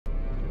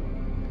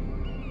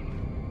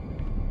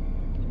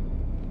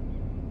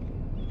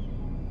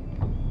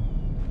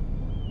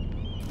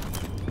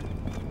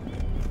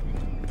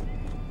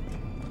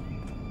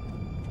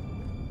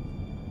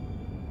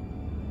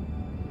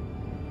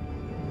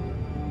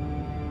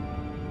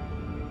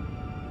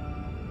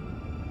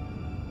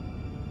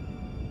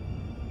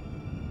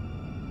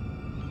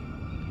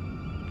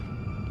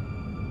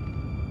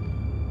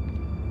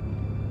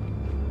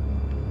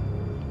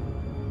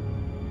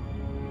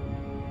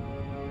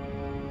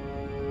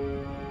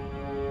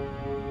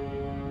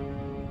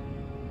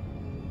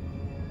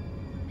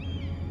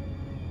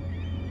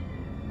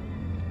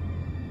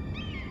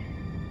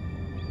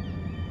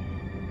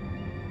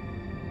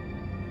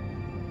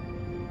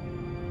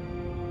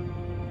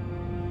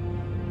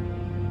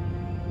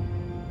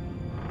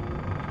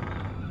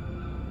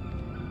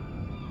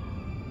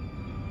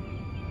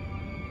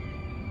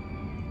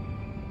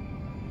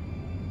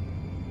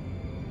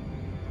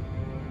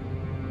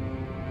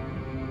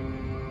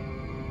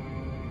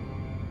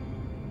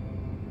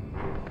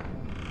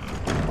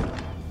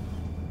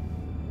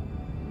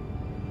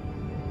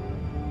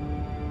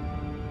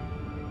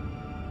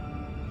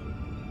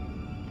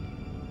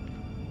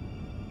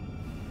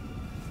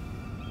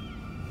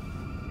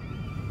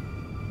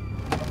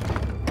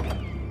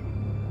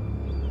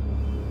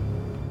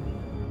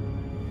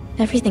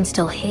Everything's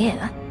still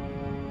here.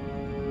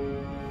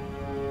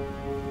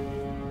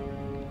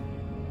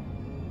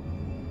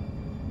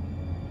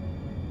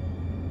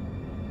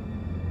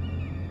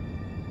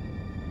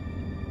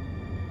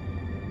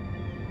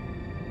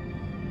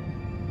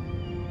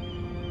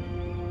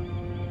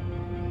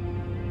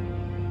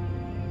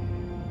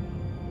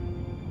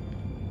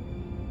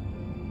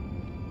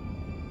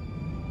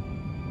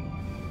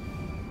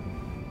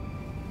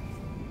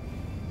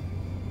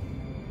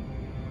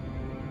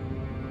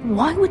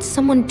 Why would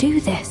someone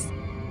do this?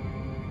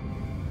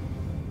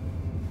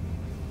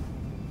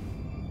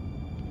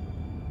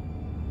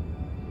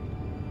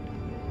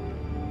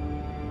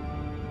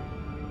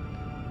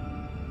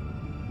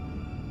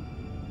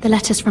 The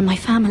letters from my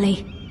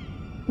family.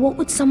 What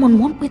would someone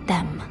want with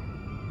them?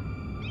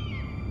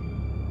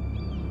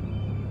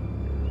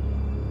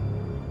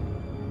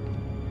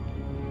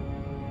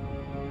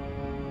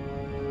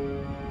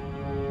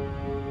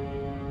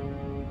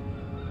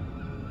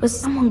 Was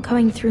someone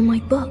going through my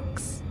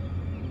books?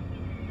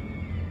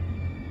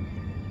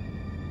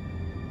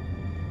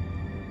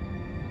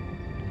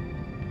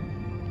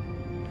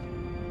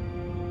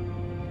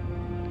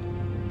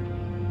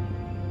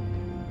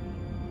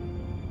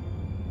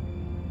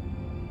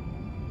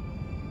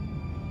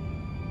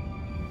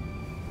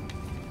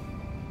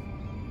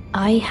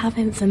 I have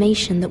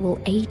information that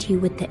will aid you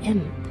with the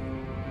imp.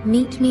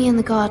 Meet me in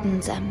the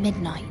gardens at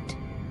midnight.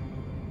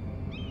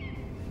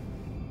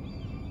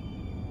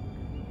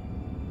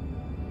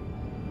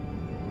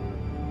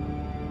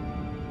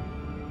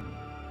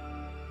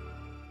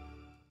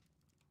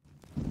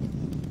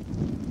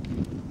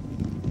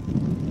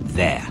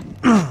 There.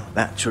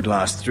 That should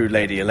last through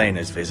Lady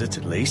Elena's visit,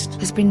 at least.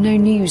 There's been no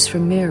news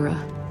from Mira.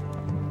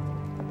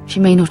 She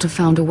may not have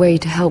found a way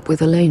to help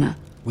with Elena.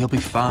 We'll be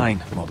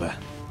fine, Mother.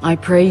 I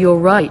pray you're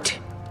right.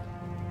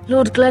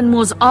 Lord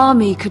Glenmore's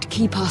army could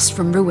keep us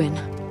from ruin.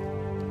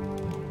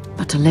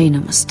 But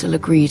Elena must still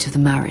agree to the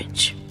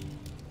marriage.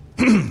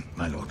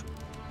 My lord.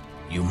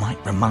 You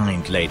might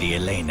remind Lady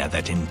Elena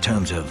that in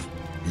terms of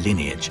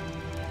lineage,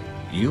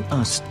 you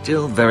are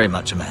still very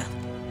much a man.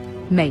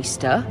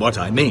 Maester? What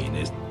I mean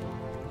is,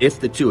 if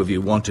the two of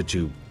you wanted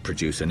to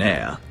produce an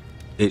heir,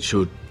 it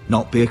should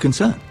not be a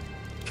concern.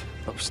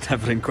 That was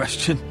never in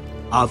question.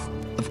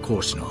 Of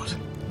course not.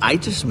 I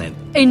just meant...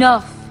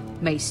 Enough,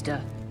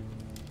 Maester.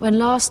 When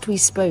last we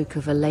spoke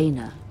of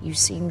Elena, you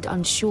seemed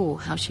unsure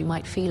how she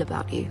might feel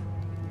about you.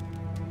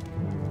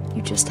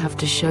 You just have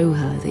to show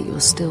her that you're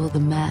still the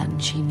man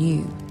she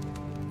knew.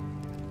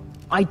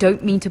 I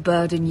don't mean to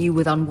burden you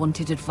with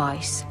unwanted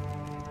advice,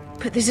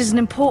 but this is an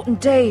important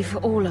day for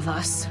all of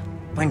us.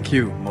 Thank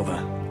you,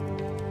 Mother.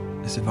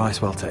 This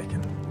advice well taken.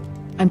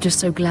 I'm just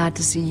so glad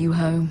to see you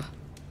home.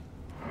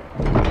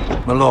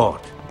 My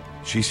lord,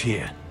 she's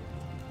here.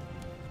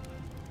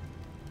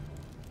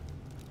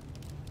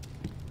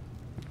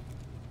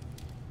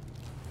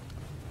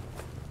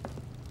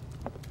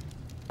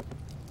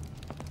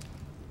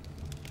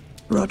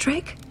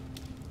 Roderick?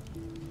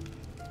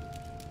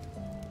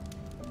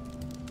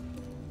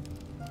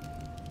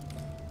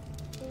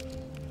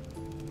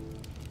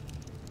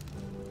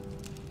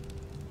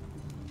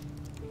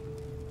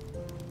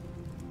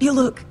 You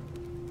look...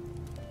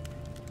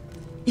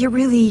 You're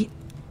really...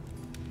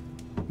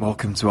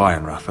 Welcome to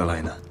Ironrath,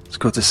 Elena. It's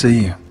good to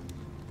see you.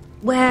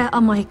 Where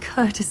are my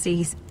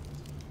courtesies?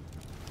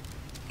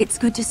 It's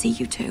good to see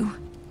you too.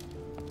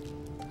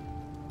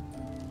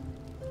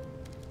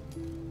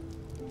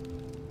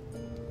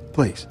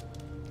 Please.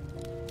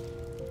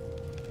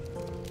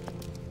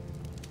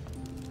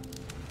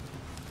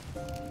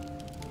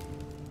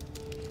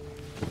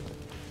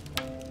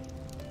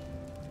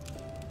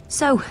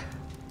 So,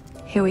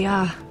 here we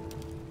are.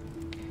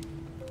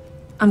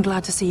 I'm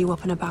glad to see you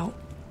up and about.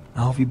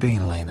 How have you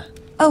been, Elena?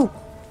 Oh,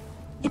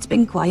 it's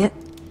been quiet,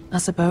 I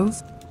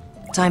suppose.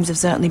 Times have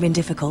certainly been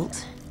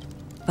difficult,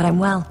 but I'm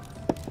well.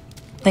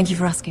 Thank you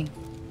for asking.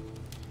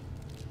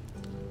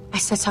 I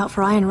set out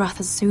for Ironrath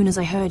as soon as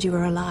I heard you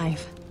were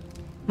alive.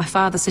 My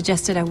father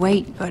suggested I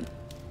wait, but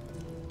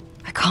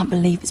I can't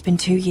believe it's been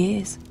 2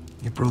 years.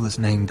 Your brother's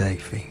name day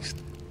feast.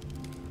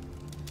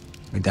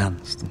 We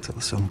danced until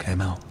the sun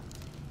came out.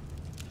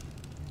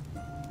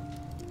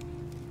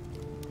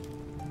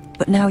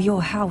 But now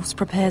your house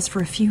prepares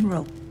for a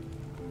funeral.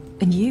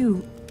 And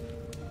you...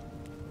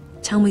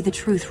 Tell me the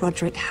truth,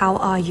 Roderick. How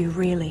are you,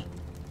 really?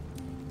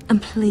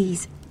 And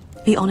please,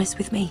 be honest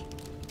with me.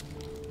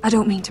 I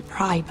don't mean to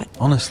pry, but...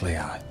 Honestly,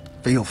 I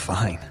feel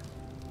fine.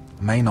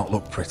 I may not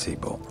look pretty,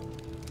 but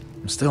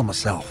I'm still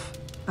myself.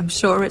 I'm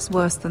sure it's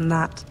worse than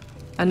that.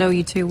 I know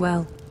you too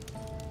well.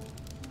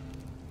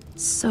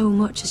 So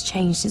much has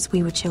changed since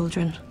we were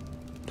children.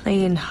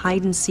 Playing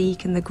hide and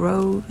seek in the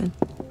grove and...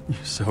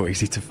 You're so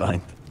easy to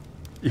find.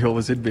 You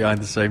always hid behind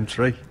the same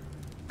tree.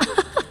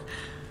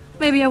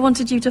 Maybe I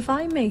wanted you to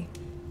find me.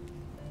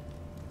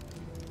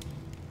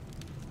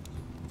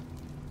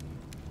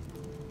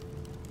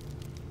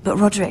 But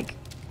Roderick...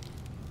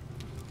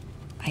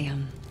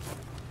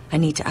 I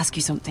need to ask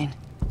you something.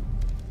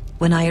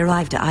 When I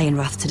arrived at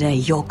Ironrath today,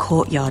 your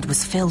courtyard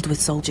was filled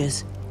with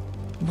soldiers.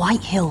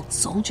 Whitehill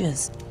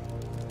soldiers.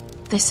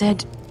 They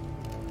said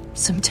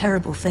some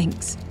terrible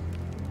things.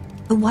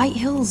 The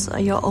Whitehills are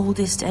your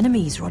oldest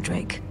enemies,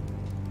 Roderick.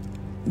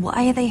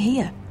 Why are they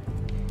here?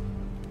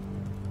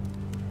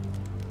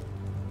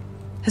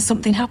 Has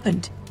something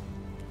happened?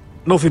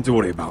 Nothing to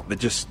worry about, they're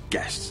just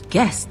guests.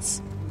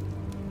 Guests?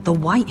 The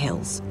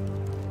Whitehills?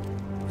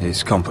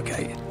 It's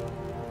complicated.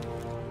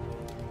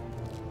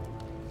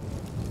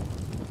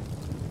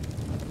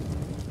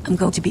 I'm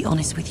going to be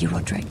honest with you,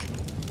 Roderick.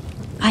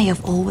 I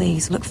have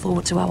always looked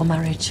forward to our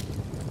marriage.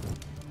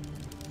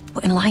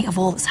 But in light of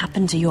all that's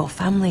happened to your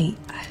family...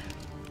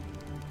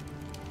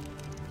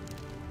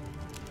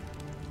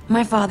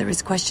 My father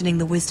is questioning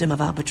the wisdom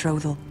of our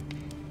betrothal.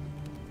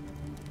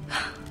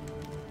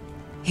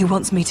 He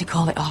wants me to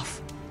call it off.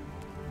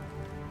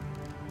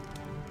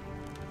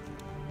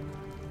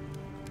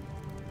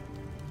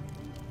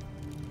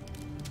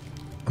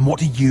 And what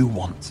do you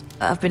want?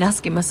 I've been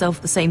asking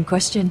myself the same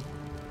question.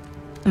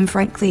 And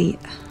frankly,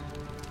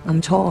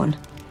 I'm torn.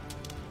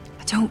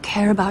 I don't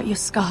care about your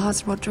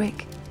scars,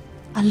 Roderick.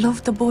 I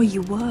love the boy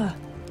you were,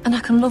 and I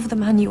can love the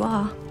man you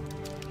are.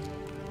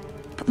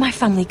 But my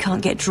family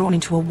can't get drawn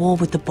into a war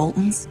with the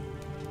Boltons.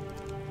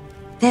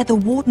 They're the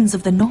Wardens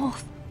of the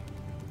North.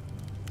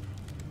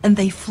 And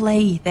they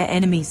flay their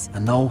enemies. I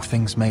know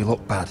things may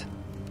look bad,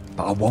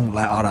 but I won't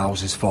let our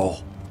houses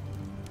fall.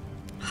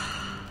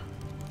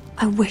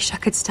 I wish I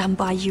could stand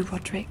by you,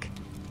 Roderick,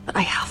 but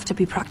I have to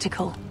be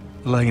practical.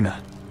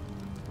 Lena.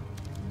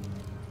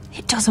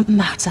 It doesn't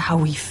matter how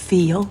we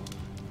feel.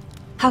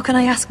 How can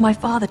I ask my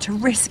father to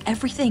risk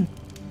everything?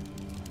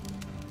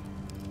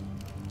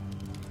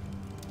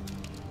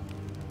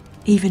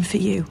 Even for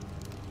you.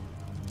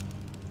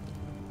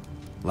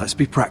 Let's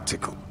be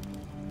practical.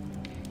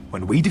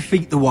 When we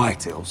defeat the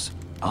Whitehills,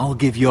 I'll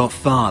give your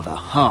father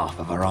half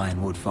of our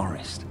Ironwood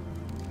Forest.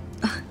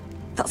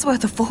 That's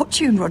worth a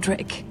fortune,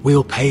 Roderick.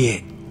 We'll pay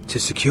it to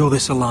secure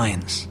this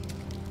alliance.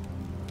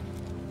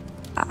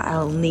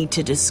 I'll need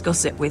to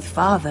discuss it with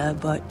father,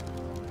 but...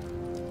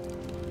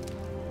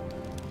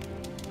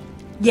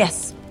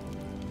 Yes,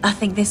 I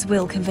think this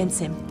will convince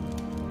him.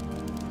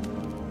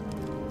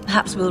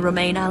 Perhaps we'll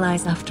remain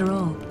allies after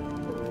all.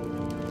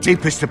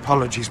 Deepest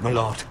apologies, my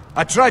lord.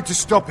 I tried to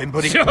stop him,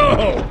 but he...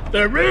 So,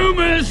 the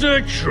rumors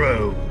are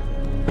true.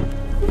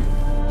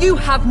 You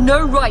have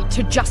no right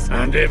to just...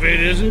 And if it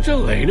isn't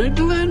Elena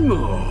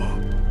Glenmore?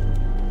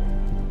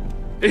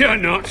 You're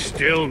not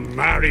still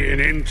marrying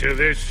into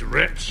this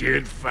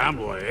wretched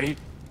family?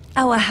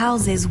 Our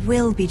houses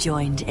will be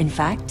joined, in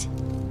fact.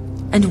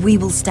 And we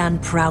will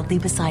stand proudly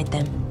beside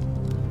them.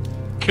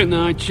 Can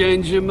I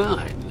change your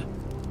mind?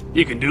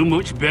 You can do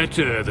much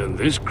better than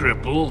this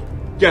cripple.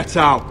 Get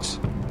out!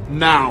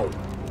 Now!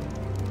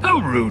 How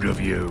rude of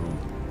you.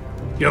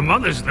 Your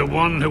mother's the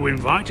one who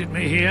invited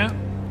me here.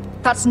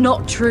 That's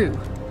not true.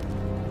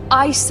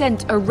 I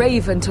sent a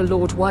raven to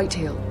Lord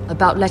Whitehill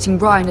about letting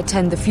Brian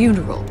attend the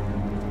funeral.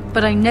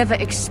 But I never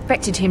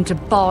expected him to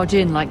barge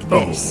in like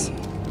this.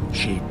 Oh,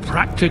 she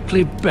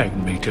practically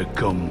begged me to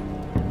come.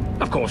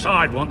 Of course,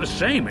 I'd want the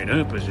same in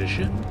her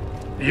position.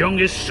 The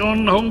youngest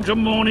son home to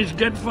mourn his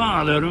dead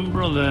father and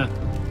brother.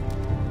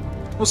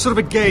 What sort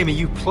of a game are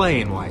you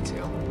playing,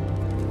 Whitehill?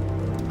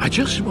 I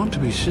just want to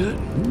be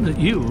certain that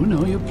you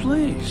know your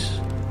place.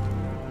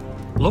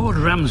 Lord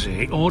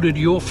Ramsay ordered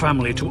your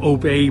family to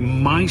obey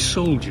my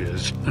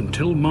soldiers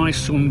until my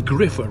son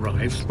Griff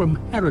arrives from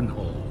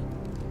Harrenhal.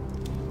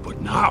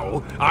 But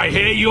now, I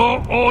hear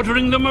you're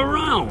ordering them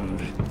around.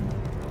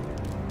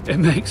 It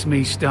makes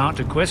me start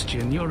to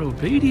question your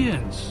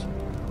obedience.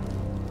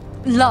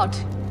 Lud,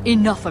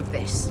 enough of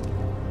this.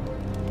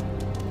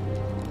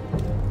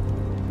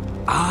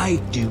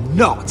 I do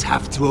not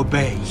have to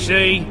obey.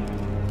 See?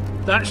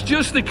 That's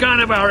just the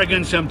kind of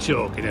arrogance I'm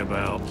talking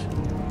about.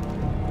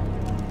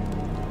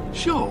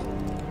 So,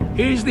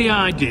 here's the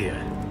idea.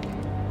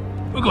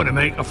 We're going to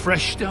make a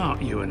fresh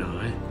start, you and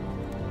I.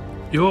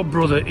 Your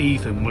brother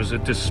Ethan was a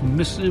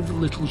dismissive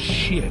little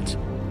shit.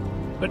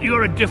 But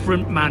you're a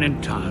different man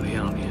entirely,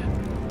 aren't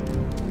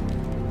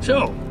you?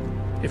 So,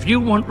 if you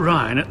want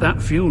Ryan at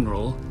that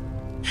funeral,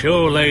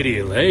 show Lady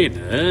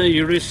Elena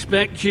you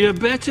respect your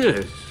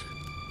betters.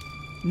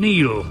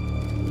 Kneel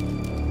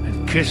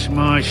and kiss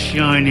my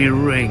shiny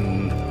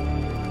ring.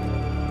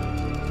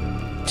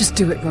 Just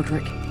do it,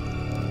 Roderick.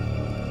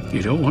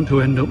 You don't want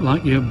to end up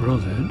like your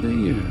brother, do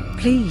you?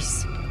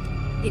 Please.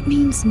 It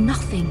means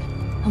nothing,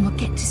 and we'll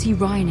get to see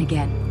Ryan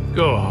again.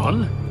 Go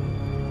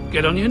on.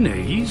 Get on your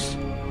knees.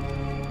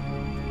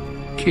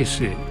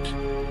 Kiss it.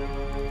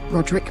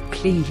 Roderick,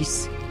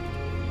 please.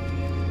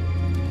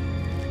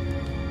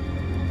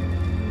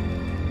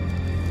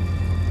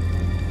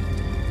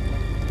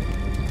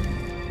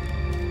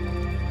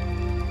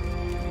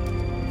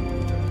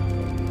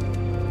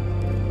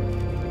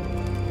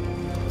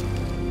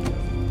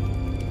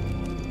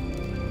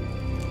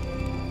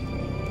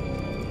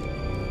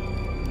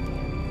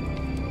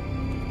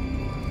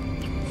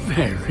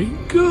 Very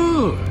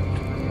good.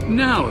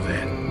 Now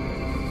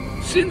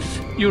then, since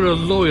you're a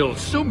loyal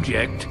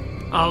subject,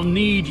 I'll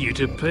need you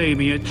to pay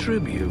me a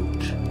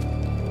tribute.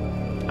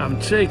 I'm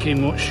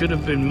taking what should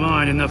have been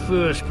mine in the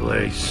first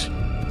place.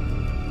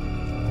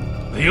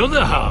 The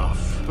other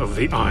half of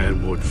the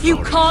Ironwood Forest. You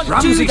can't do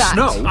Ramsay that!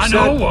 Snow I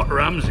know said... what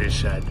Ramsay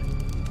said.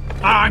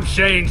 I'm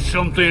saying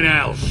something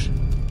else.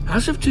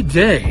 As of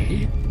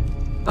today,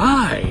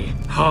 I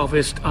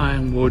harvest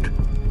ironwood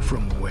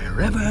from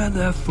wherever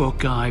the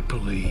fuck I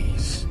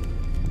please.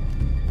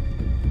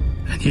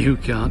 And you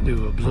can't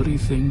do a bloody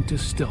thing to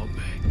stop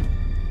me.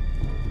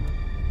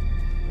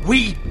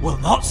 We will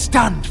not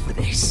stand for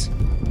this.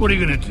 What are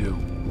you gonna do?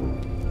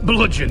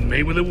 Bludgeon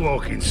me with a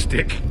walking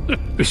stick?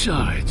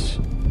 Besides,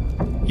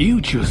 you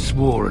just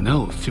swore an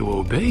oath to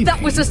obey me.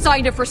 That was a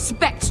sign of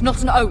respect,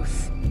 not an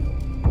oath.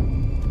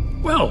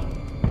 Well,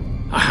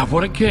 I have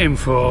what I came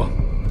for.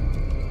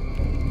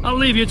 I'll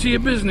leave you to your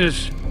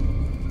business.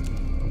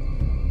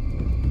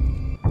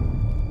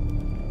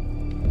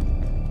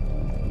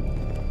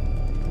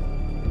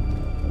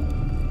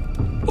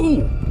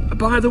 Oh,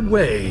 by the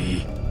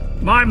way,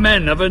 my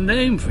men have a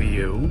name for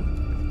you.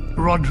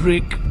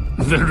 Roderick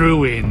the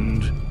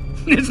Ruined.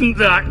 Isn't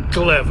that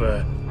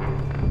clever?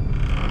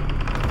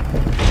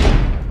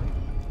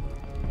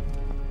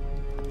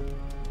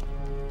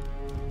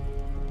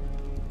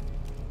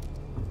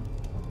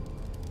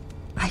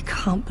 I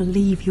can't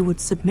believe you would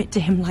submit to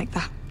him like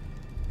that.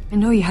 I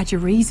know you had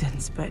your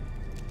reasons, but...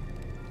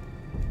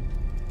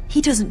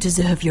 he doesn't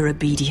deserve your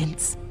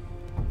obedience.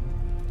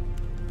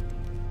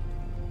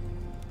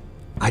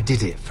 I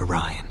did it for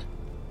Ryan.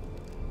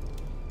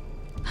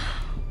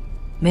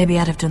 Maybe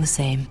I'd have done the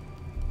same.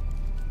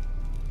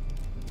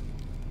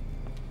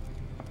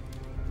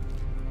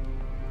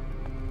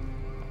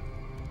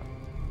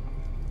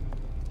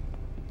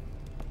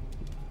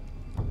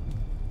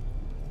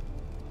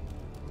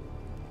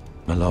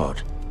 My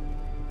lord,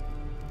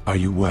 are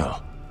you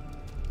well?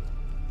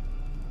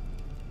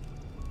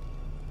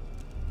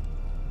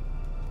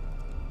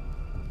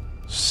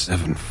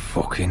 Seven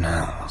fucking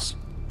hells.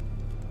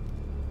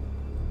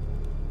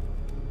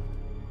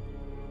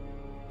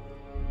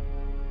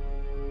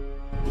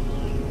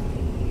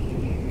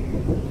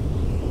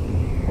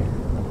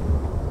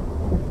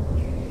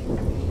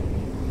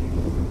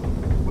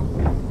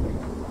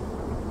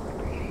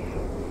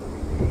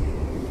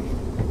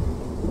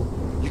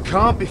 You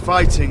can't be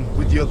fighting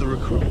with the other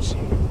recruits.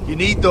 You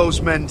need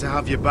those men to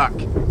have your back.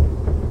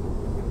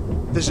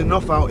 There's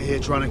enough out here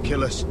trying to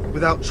kill us,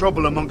 without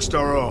trouble amongst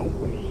our own.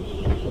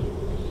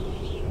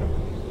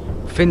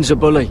 Finn's a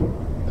bully.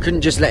 I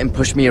couldn't just let him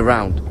push me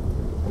around.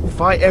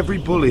 Fight every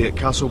bully at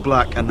Castle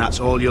Black, and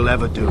that's all you'll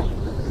ever do.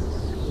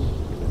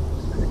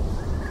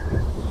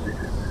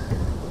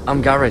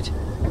 I'm Garrett.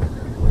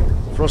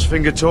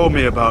 Frostfinger told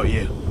me about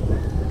you.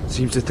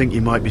 Seems to think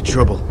you might be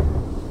trouble.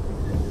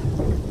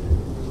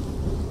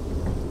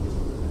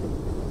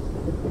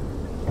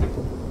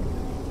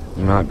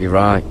 You might be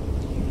right.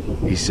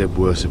 He said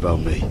worse about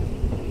me.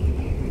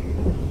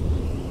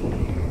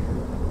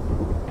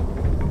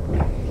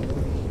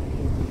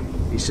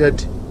 He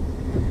said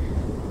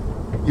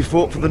you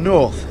fought for the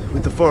North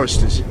with the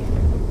Foresters.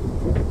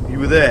 You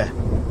were there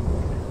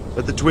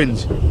at the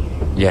Twins.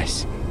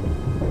 Yes.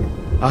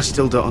 I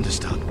still don't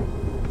understand.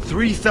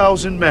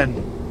 3,000 men,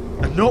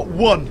 and not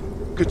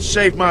one could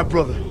save my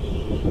brother.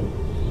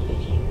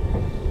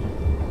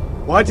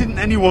 Why didn't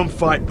anyone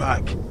fight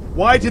back?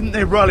 Why didn't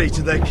they rally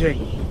to their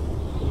king?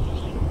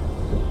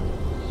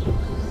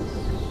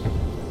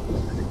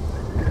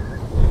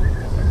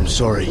 I'm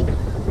sorry.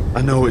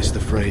 I know it's the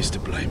Freys to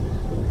blame.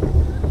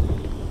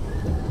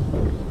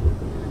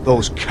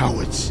 Those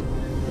cowards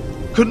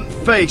couldn't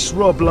face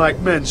Robb like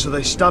men, so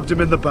they stabbed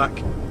him in the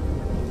back.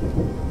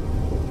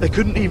 They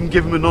couldn't even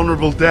give him an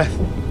honourable death.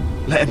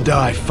 Let him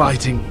die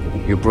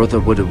fighting. Your brother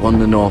would have won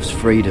the North's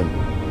freedom.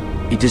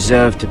 He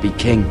deserved to be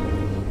king.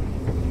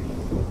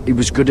 He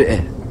was good at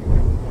it.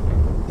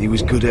 He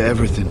was good at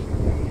everything.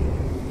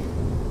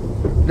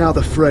 Now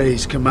the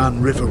Freys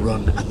command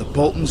Riverrun, and the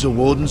Boltons are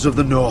Wardens of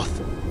the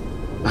North.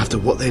 After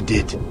what they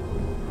did.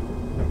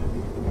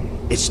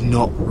 It's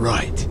not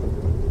right.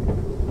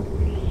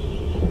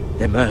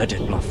 They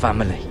murdered my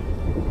family.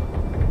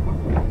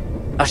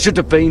 I should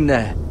have been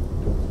there.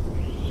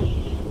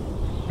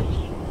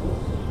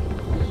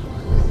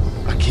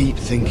 I keep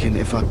thinking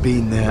if I'd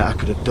been there, I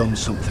could have done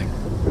something.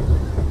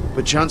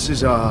 But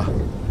chances are,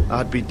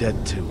 I'd be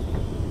dead too.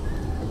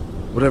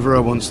 Whatever I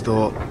once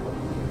thought,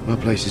 my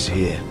place is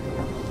here.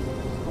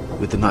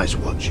 With the Night's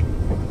Watch.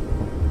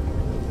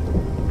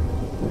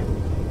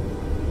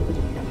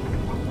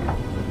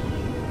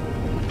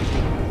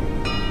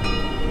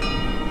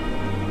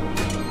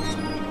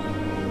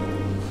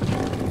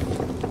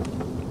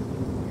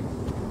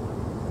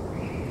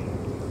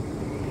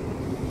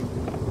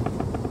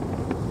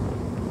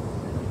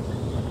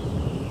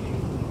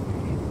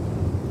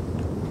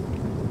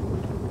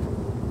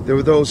 There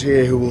are those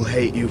here who will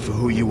hate you for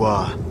who you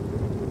are.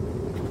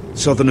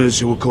 Southerners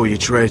who will call you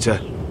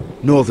traitor.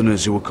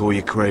 Northerners who will call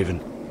you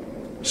craven.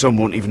 Some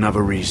won't even have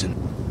a reason.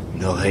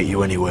 They'll hate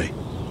you anyway.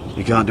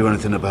 You can't do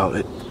anything about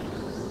it.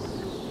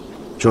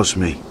 Trust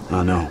me,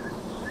 I know.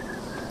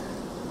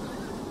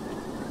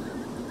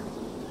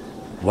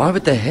 Why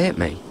would they hate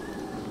me?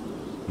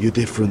 You're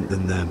different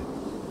than them.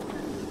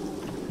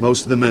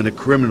 Most of the men are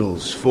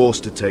criminals,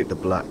 forced to take the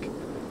black.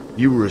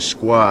 You were a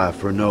squire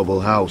for a noble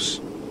house.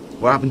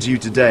 What happened to you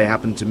today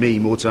happened to me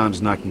more times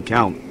than I can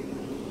count.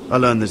 I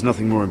learned there's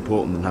nothing more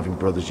important than having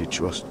brothers you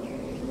trust.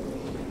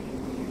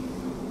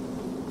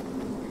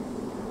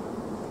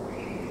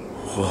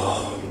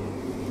 Whoa.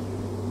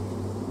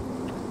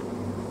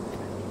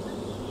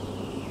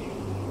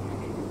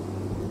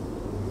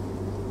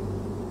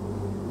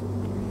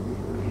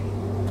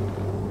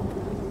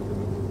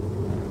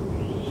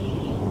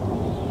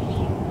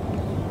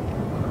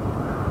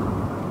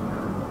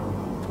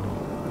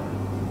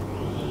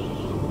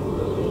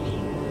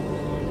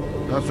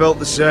 I felt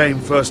the same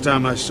first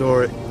time I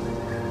saw it.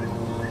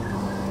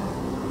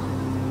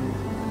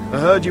 I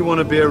heard you want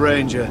to be a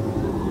ranger.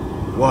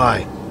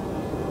 Why?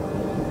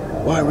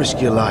 Why risk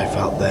your life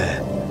out there?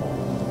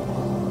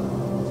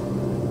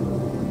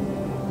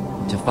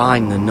 To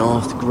find the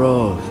North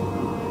Grove.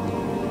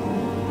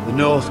 The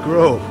North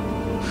Grove?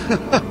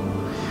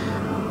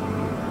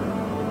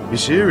 You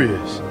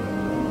serious?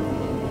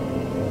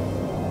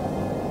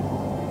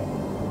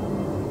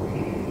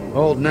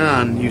 Old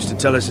Nan used to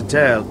tell us a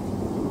tale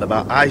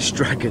about ice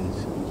dragons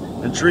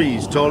and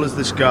trees tall as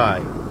the sky.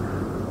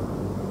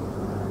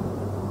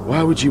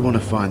 Why would you want to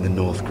find the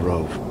North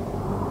Grove?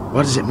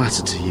 Why does it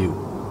matter to you?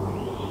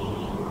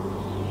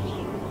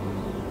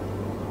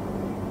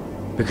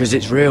 Because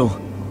it's real.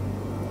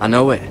 I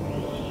know it.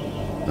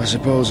 I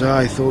suppose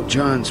I thought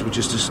giants were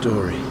just a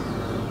story.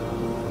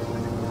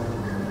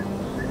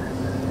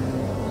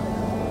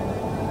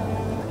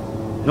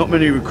 Not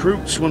many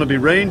recruits want to be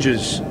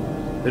rangers.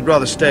 They'd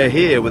rather stay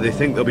here where they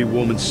think they'll be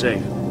warm and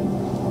safe.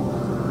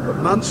 But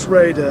Mance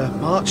Rayder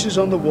marches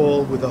on the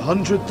wall with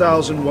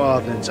 100,000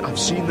 wildlings. I've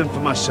seen them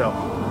for myself.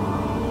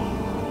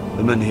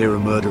 The men here are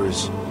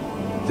murderers,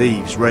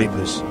 thieves,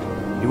 rapers.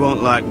 You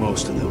won't like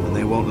most of them, and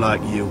they won't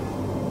like you.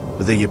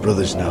 But they're your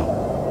brothers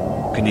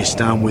now. Can you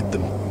stand with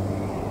them?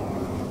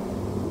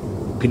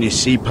 Can you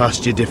see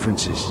past your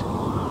differences?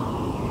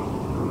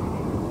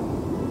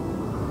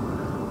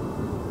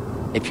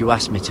 If you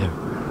ask me to,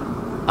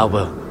 I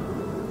will.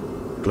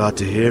 Glad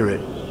to hear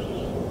it.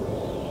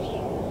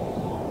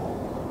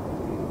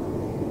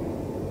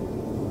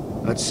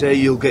 I'd say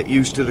you'll get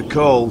used to the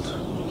cold,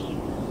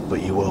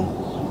 but you won't.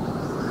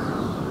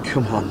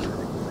 Come on.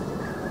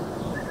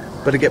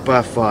 Better get by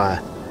a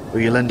fire, or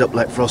you'll end up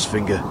like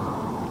Frostfinger.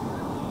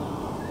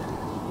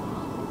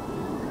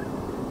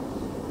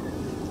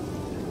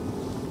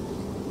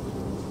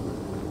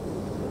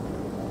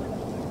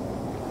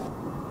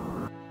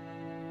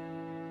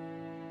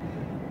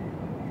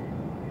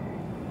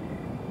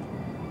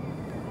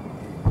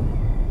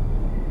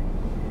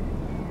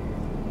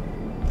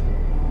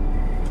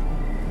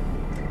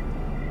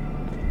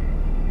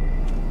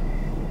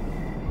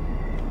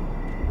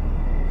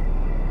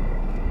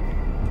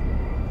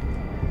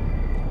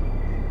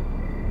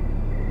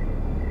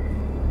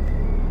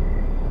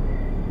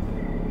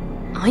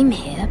 I'm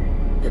here,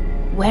 but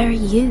where are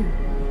you?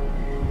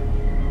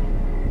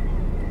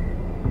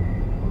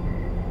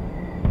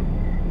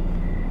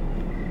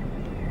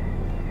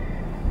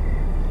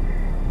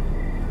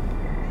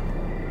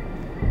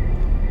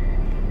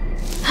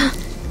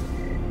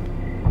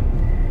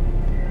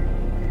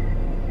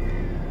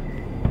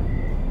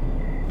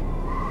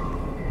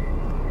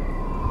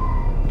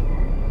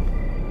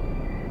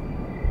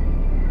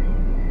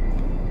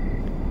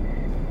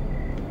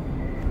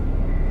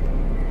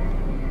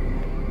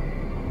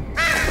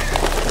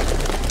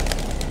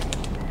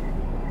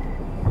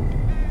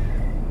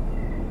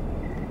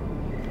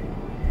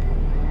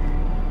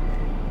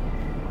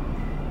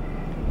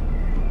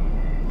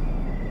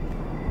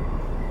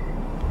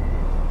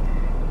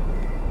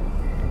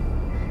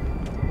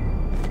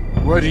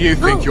 Where do you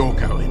think you're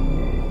going?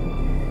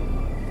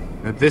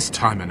 At this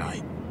time of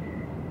night?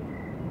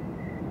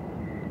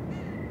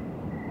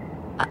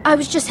 I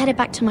was just headed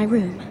back to my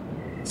room.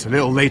 It's a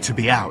little late to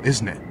be out,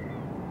 isn't it?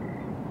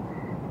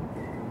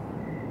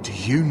 Do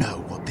you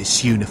know what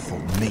this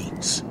uniform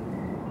means?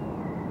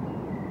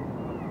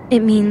 It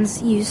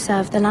means you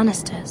serve the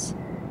Lannisters.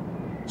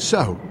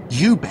 So,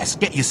 you best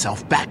get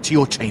yourself back to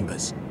your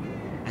chambers.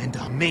 And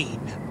I mean,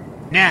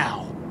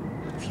 now.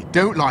 If you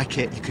don't like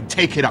it, you can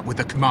take it up with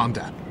the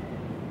commander.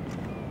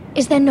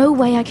 Is there no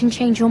way I can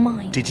change your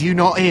mind? Did you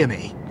not hear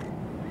me?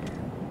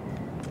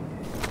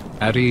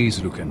 At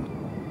ease, Lucan.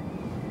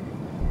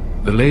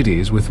 The lady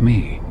is with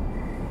me.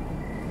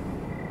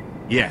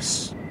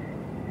 Yes,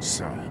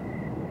 sir.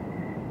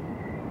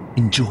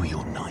 Enjoy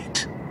your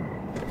night.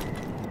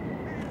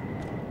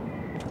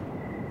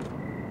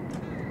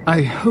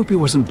 I hope he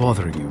wasn't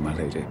bothering you, my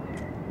lady.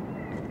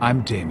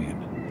 I'm Damien.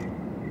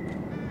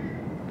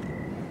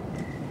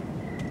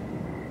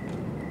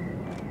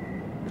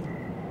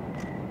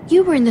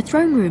 You were in the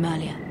throne room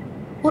earlier.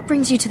 What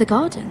brings you to the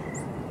gardens?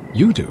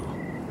 You do.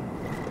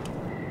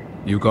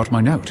 You got my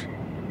note.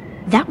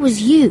 That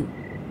was you.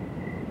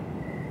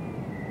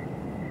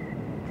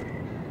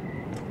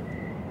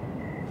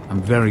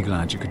 I'm very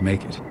glad you could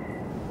make it.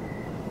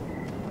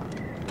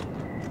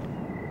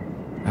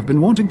 I've been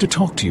wanting to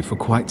talk to you for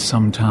quite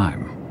some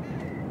time.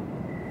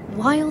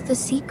 Why all the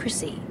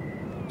secrecy?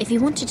 If you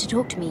wanted to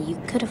talk to me, you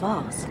could have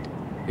asked.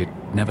 It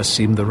never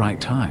seemed the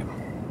right time.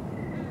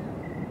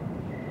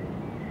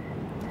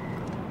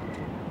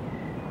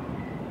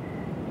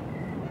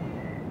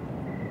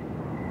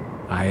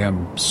 I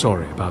am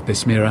sorry about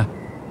this, Mira,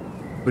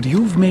 but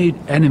you've made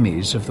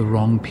enemies of the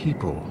wrong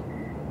people.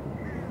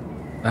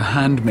 A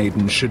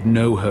handmaiden should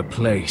know her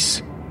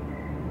place.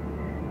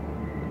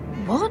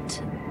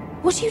 What?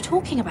 What are you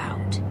talking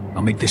about?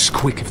 I'll make this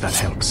quick if that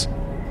helps.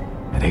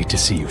 I'd hate to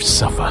see you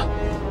suffer.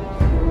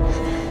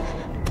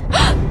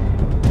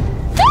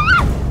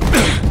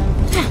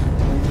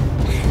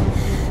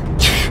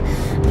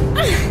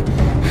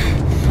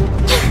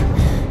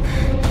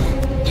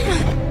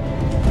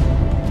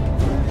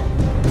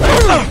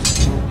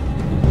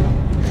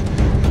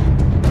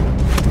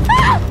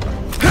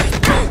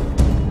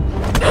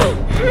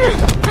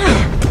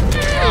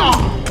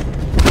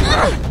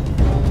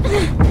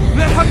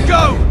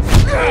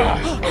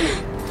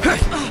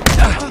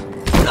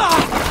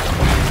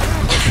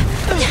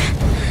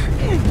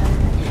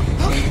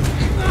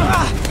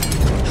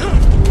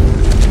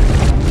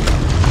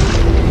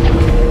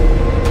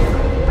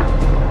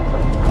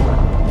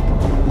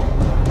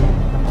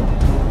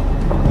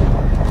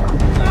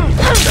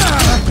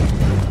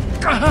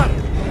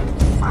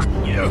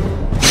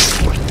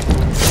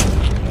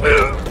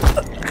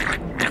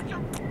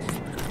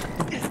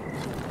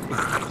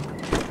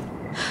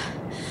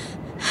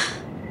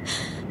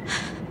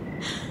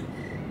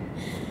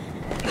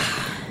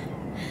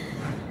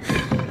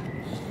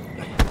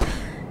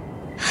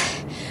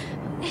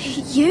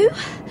 You?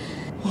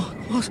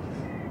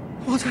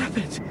 What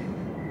happened?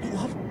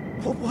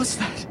 What was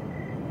that?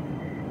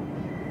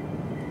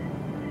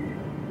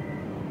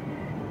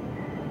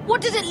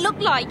 What does it look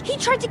like? He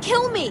tried to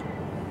kill me!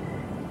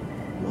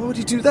 Why would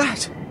he do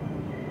that?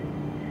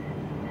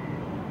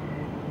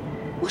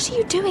 What are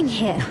you doing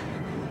here?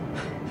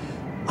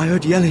 I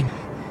heard yelling.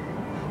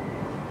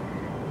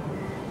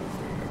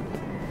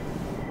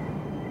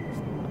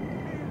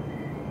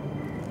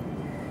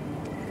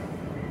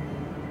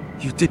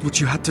 You did what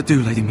you had to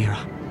do, Lady Mira.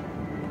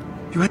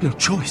 You had no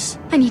choice.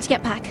 I need to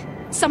get back.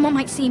 Someone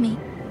might see me.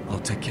 I'll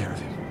take care of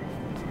him.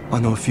 I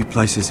know a few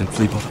places in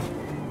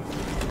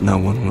Fleabottom. No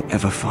one will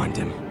ever find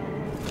him.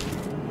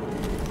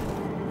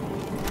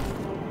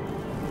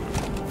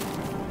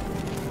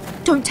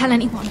 Don't tell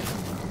anyone.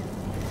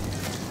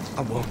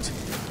 I won't.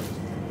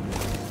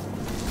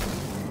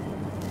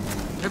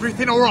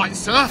 Everything all right,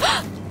 sir?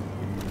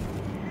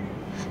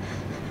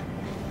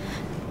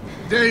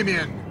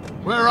 Damien,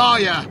 where are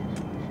you?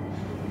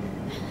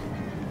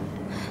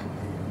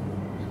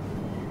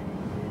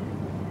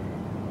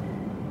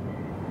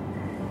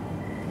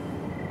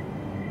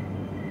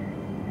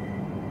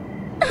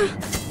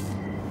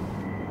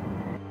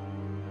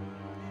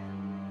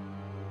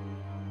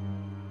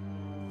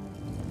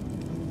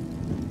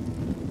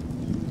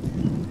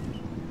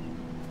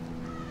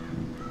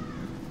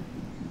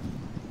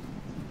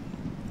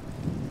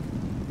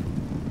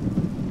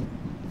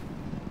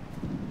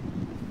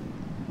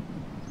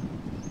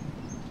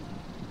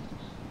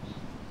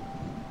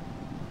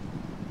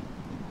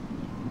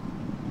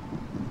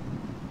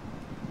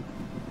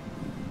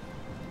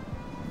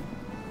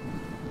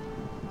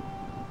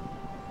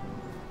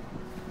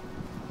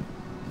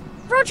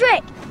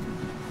 Roderick!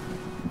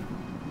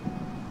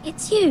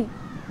 It's you.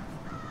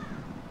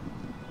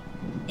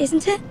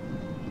 Isn't it?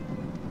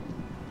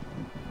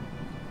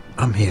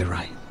 I'm here,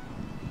 right?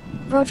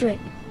 Roderick,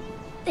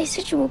 they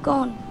said you were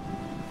gone.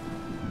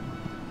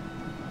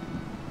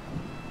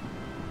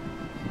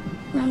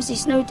 Ramsay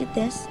Snow did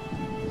this.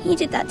 He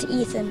did that to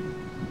Ethan.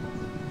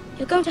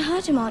 You're going to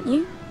hurt him, aren't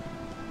you?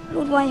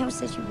 Lord Whitehouse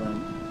says you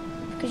won't,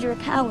 because you're a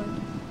coward.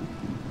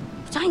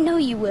 But I know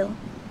you will.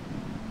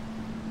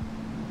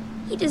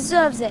 He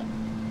deserves it.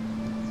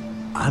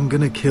 I'm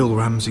gonna kill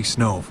Ramsay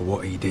Snow for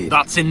what he did.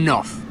 That's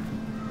enough.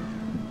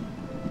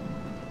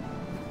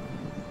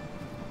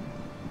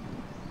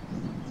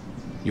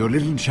 Your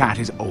little chat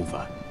is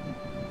over.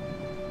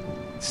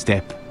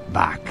 Step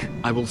back.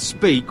 I will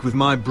speak with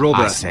my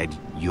brother. I said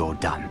you're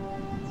done.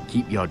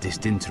 Keep your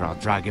distance or I'll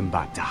drag him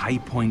back to High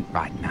Point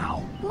right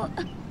now. What?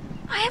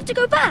 I have to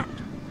go back?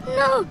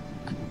 No!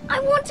 I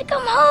want to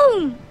come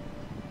home!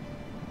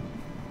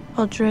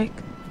 Roderick,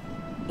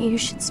 you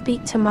should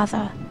speak to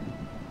Mother.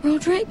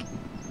 Roderick?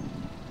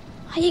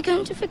 Are you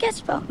going to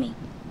forget about me?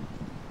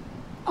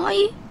 Are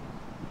you?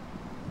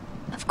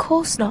 Of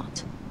course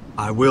not.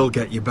 I will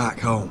get you back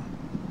home.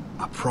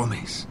 I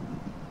promise.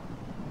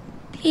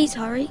 Please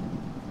hurry.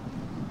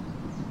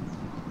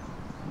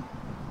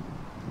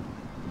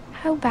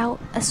 How about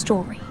a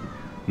story?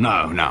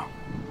 No.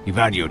 You've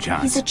had your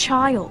chance. He's a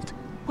child.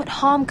 What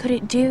harm could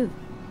it do?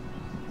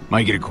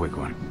 Make it a quick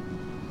one.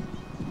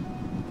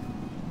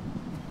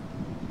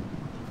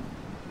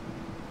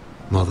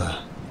 Mother,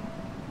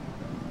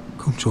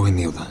 come join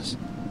the others.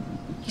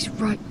 He's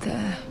right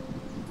there.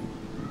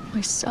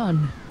 My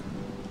son.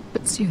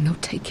 But soon they'll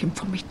take him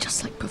from me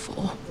just like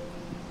before.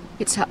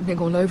 It's happening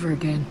all over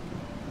again.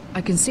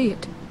 I can see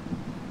it.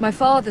 My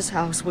father's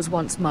house was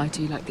once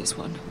mighty like this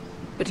one,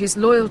 but his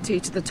loyalty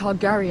to the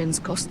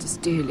Targaryens cost us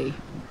dearly.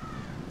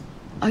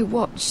 I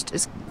watched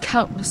as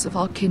countless of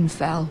our kin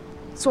fell,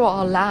 saw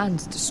our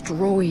lands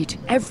destroyed,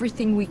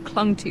 everything we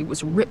clung to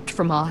was ripped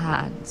from our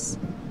hands.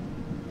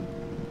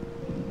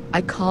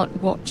 I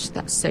can't watch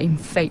that same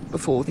fate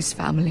before this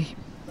family.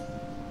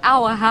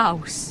 Our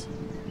house.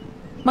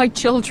 My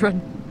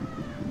children.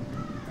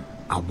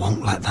 I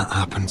won't let that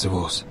happen to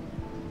us.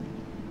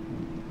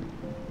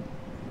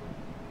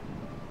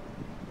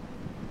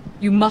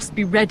 You must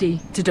be ready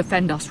to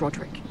defend us,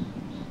 Roderick.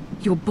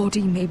 Your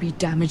body may be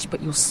damaged,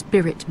 but your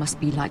spirit must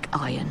be like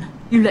iron.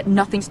 You let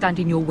nothing stand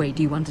in your way,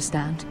 do you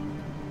understand?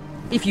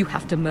 If you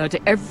have to murder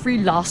every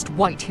last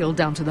Whitehill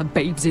down to the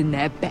babes in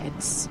their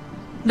beds,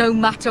 no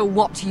matter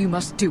what, you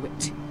must do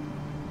it.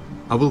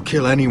 I will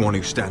kill anyone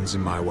who stands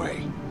in my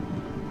way.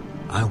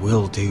 I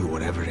will do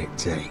whatever it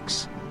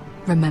takes.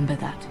 Remember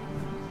that.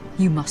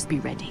 You must be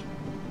ready.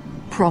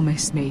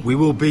 Promise me. We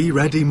will be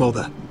ready,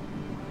 Mother.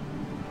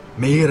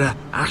 Mira,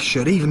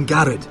 Asher, even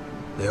Garrett,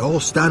 they all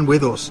stand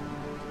with us.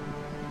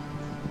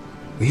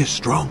 We are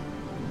strong.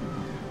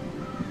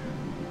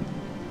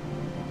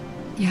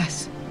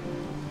 Yes.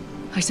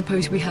 I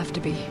suppose we have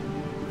to be.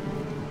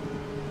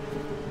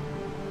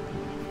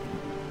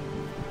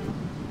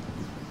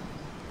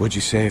 Would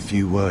you say a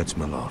few words,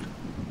 my lord?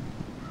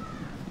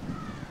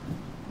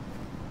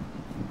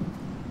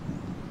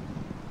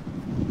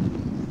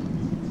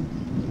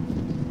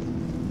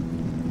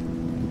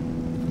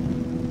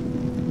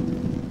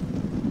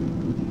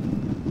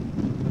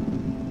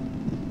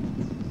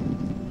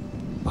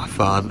 My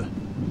father.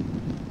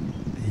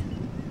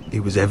 He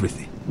was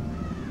everything.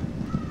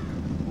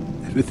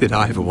 Everything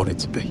I ever wanted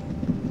to be.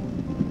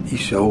 He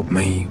showed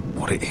me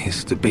what it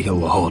is to be a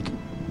lord.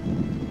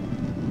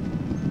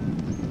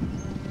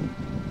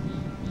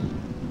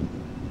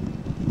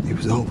 He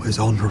was always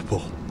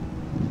honourable.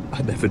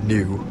 I never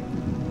knew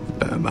a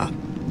better man.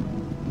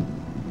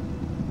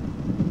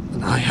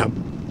 And I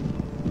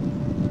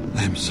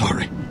am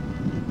sorry.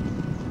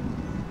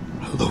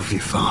 I love you,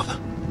 Father.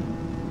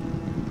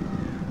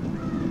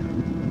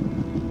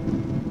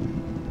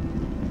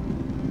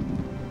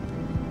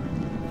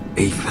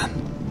 Ethan,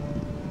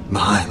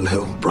 my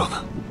little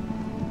brother.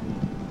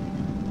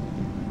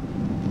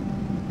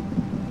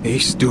 He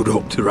stood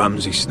up to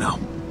Ramsay Snow.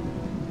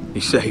 He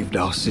saved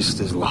our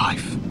sister's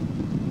life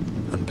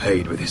and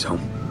paid with his own.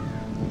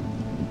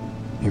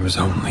 He was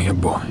only a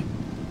boy.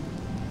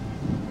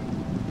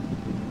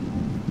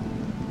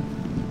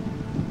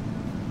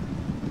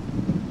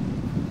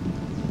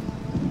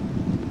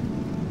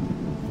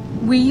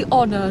 We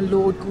honor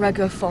Lord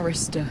Gregor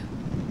Forrester,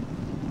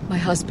 my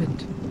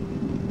husband,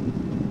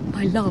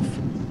 my love,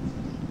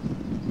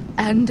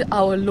 and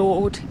our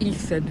Lord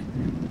Ethan,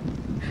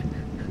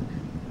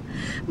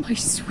 my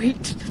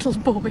sweet little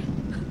boy.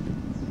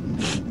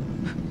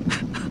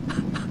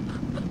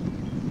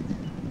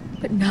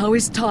 But now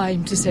is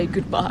time to say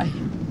goodbye.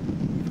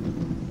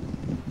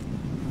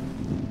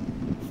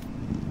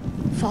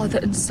 Father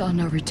and son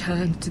are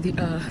returned to the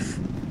earth,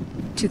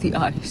 to the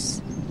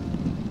ice.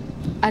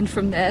 And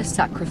from their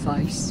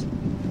sacrifice,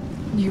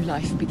 new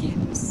life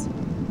begins.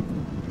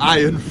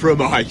 Iron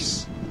from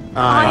ice.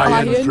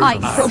 Iron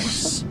from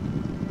ice.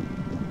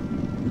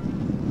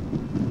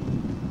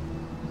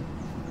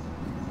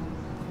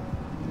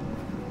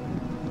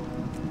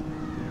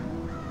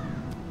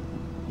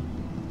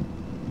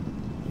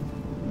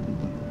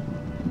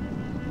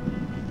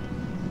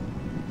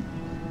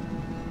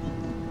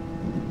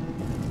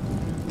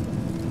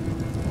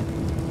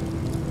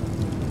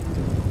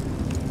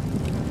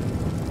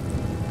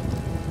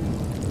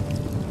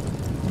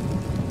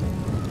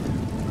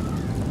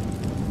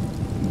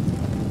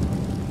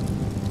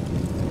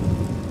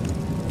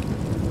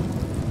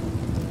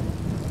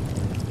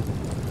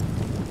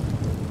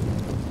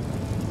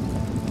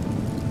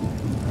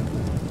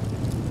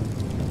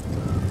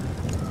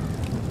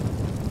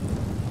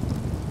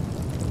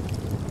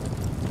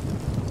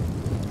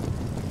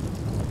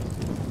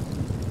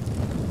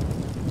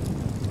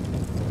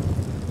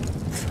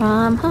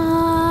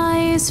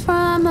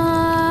 From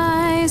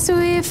ice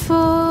we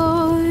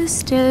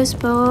Forsters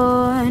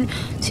born,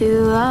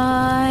 to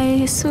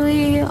ice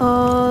we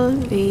all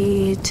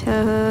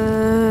return.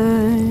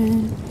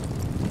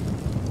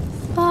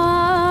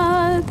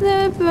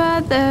 Father,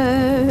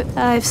 brother,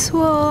 I've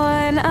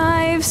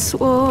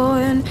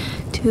sworn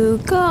to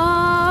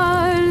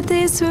guard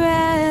this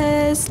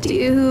rest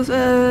you've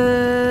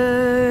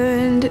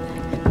earned.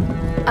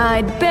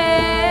 I'd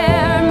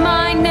bare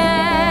my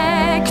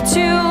neck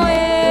to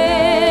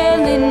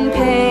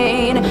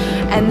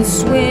and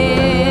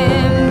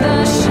swim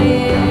the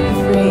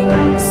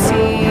shivering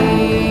sea.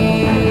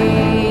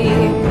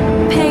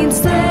 Paint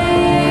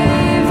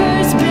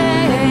slavers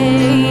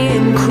play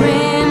in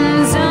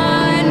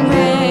crimson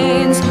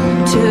rains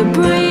to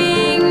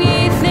bring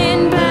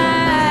Ethan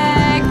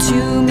back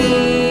to me.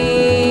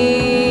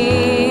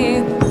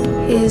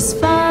 His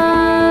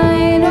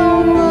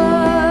final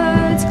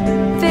words,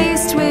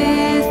 faced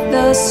with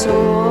the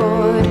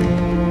sword,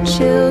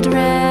 children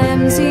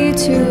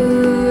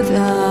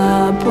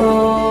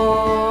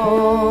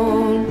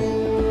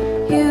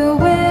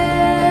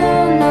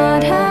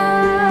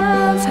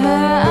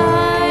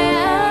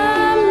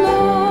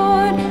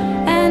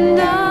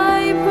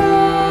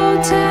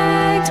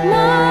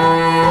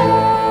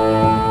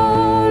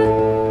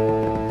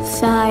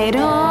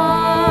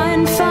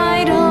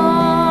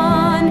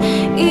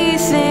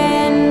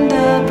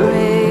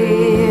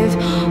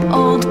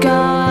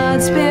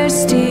can't spare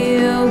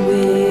steel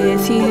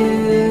with you.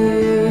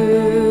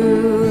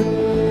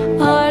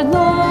 Our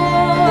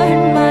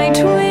Lord might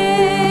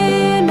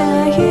win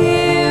a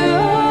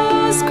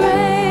hero's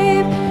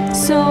grave,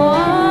 so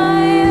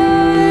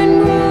iron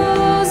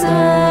rules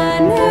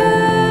anew.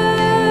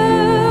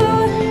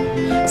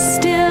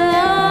 Still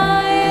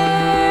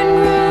iron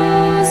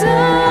rules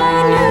anew.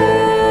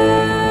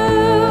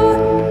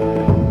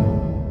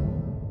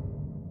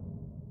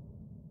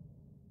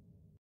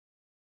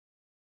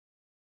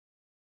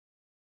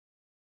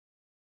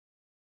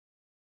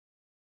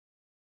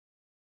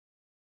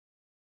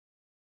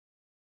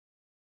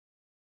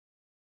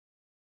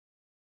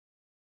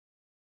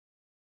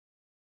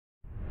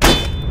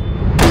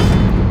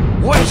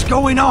 What is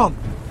going on?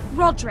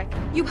 Roderick,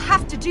 you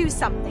have to do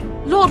something.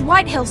 Lord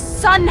Whitehill's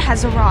son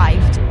has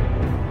arrived.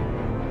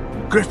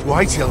 Griff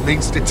Whitehill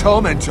needs to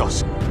torment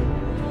us.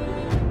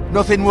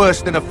 Nothing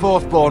worse than a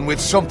fourth-born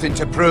with something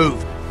to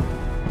prove.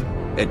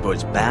 It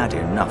was bad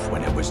enough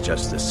when it was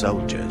just the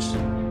soldiers.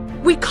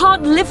 We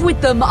can't live with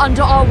them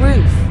under our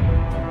roof.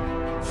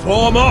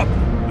 Form up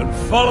and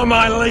follow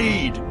my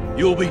lead.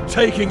 You'll be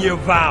taking your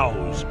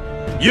vows.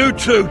 You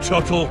too,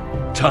 Tuttle.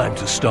 Time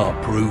to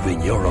start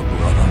proving you're a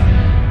brother.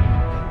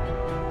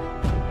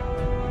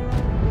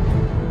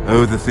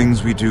 Oh, the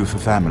things we do for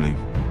family.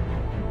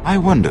 I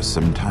wonder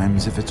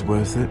sometimes if it's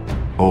worth it,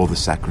 all the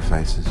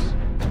sacrifices.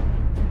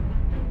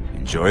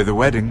 Enjoy the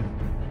wedding.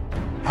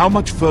 How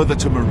much further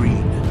to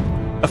Marine?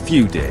 A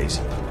few days.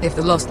 If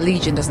the Lost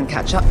Legion doesn't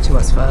catch up to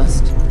us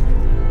first.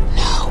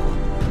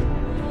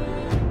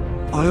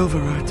 I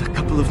overheard a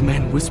couple of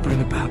men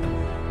whispering about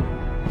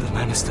the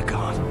Lannister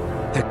Guard.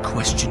 They're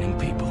questioning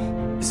people.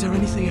 Is there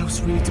anything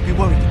else we need to be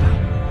worried about?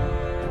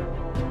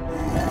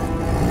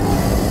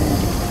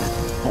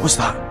 What was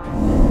that?